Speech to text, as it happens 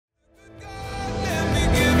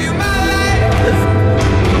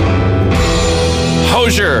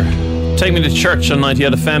Exposure. Take Me to Church on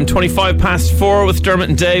 98 FM. 25 past 4 with Dermot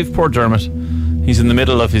and Dave. Poor Dermot. He's in the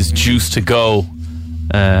middle of his juice to go.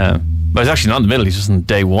 Well, he's actually not in the middle. He's just on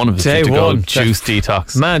day one of his juice to go juice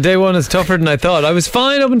detox. Man, day one is tougher than I thought. I was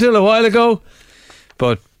fine up until a while ago,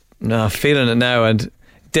 but no, feeling it now. And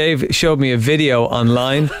Dave showed me a video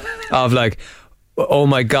online of like, oh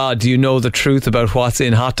my God, do you know the truth about what's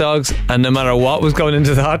in hot dogs? And no matter what was going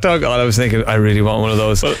into the hot dog, all I was thinking, I really want one of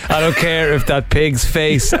those. I don't care if that pig's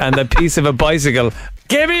face and that piece of a bicycle,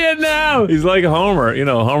 give me it now. He's like Homer. You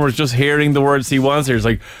know, Homer's just hearing the words he wants here. He's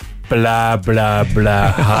like, blah, blah,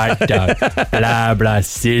 blah, hot dog, blah, blah,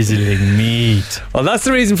 sizzling meat. Well, that's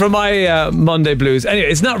the reason for my Monday blues. Anyway,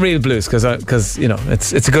 it's not real blues because you know,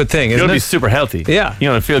 it's a good thing, isn't it? You'll be super healthy. Yeah. You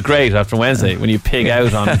know, it'll feel great after Wednesday when you pig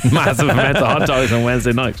out on massive amounts of hot dogs on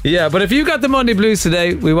Wednesday night. Yeah, but if you got the Monday blues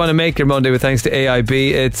today, we want to make your Monday with thanks to AIB.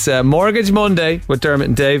 It's Mortgage Monday with Dermot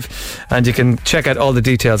and Dave, and you can check out all the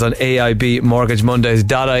details on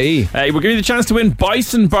AIBmortgagemondays.ie. We'll give you the chance to win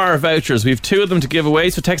Bison Bar vouchers. We have 2 of them to give away,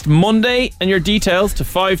 so text Monday and your details to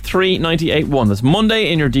 53981. That's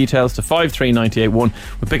Monday and your details to 53981.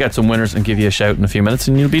 We'll pick out some winners and give you a shout in a few minutes,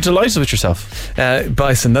 and you'll be delighted with yourself.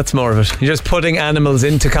 Bison, that's more of it. You're just putting animals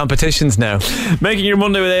into competitions now. Making your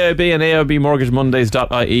Monday with AIB and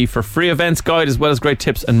AIBmortgagemondays.ie for free events guide as well as great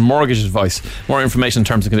tips and mortgage advice. More information,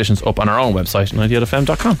 terms and conditions up on our own website,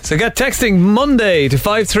 98fm.com. So get texting Monday to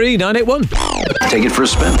 53981. Take it for a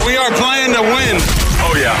spin. We are playing to win.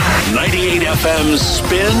 Oh yeah. 98FM's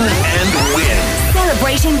Spin and Win.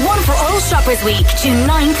 Celebrating One for All Shoppers Week, June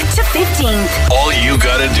 9th to 15th. All you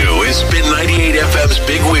gotta do is spin 98FM's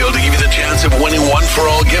big wheel to give you the chance of winning One for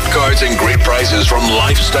All gift cards and great prizes from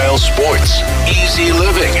Lifestyle Sports, Easy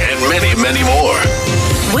Living, and many, many more.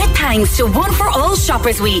 With thanks to One for All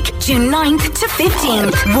Shoppers Week, June 9th to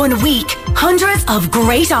 15th. 1 week, hundreds of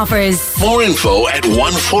great offers. More info at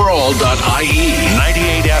oneforall.ie.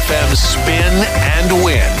 98FM's Spin and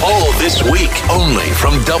Win. All this week, only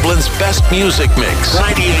from Dublin's best music mix.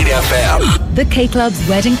 98FM. The K Club's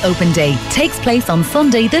Wedding Open Day takes place on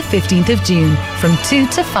Sunday the 15th of June from 2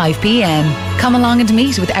 to 5 p.m. Come along and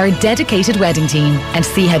meet with our dedicated wedding team and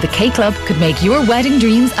see how the K Club could make your wedding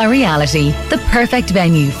dreams a reality. The perfect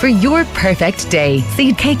venue for your perfect day.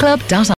 See kclub.ie.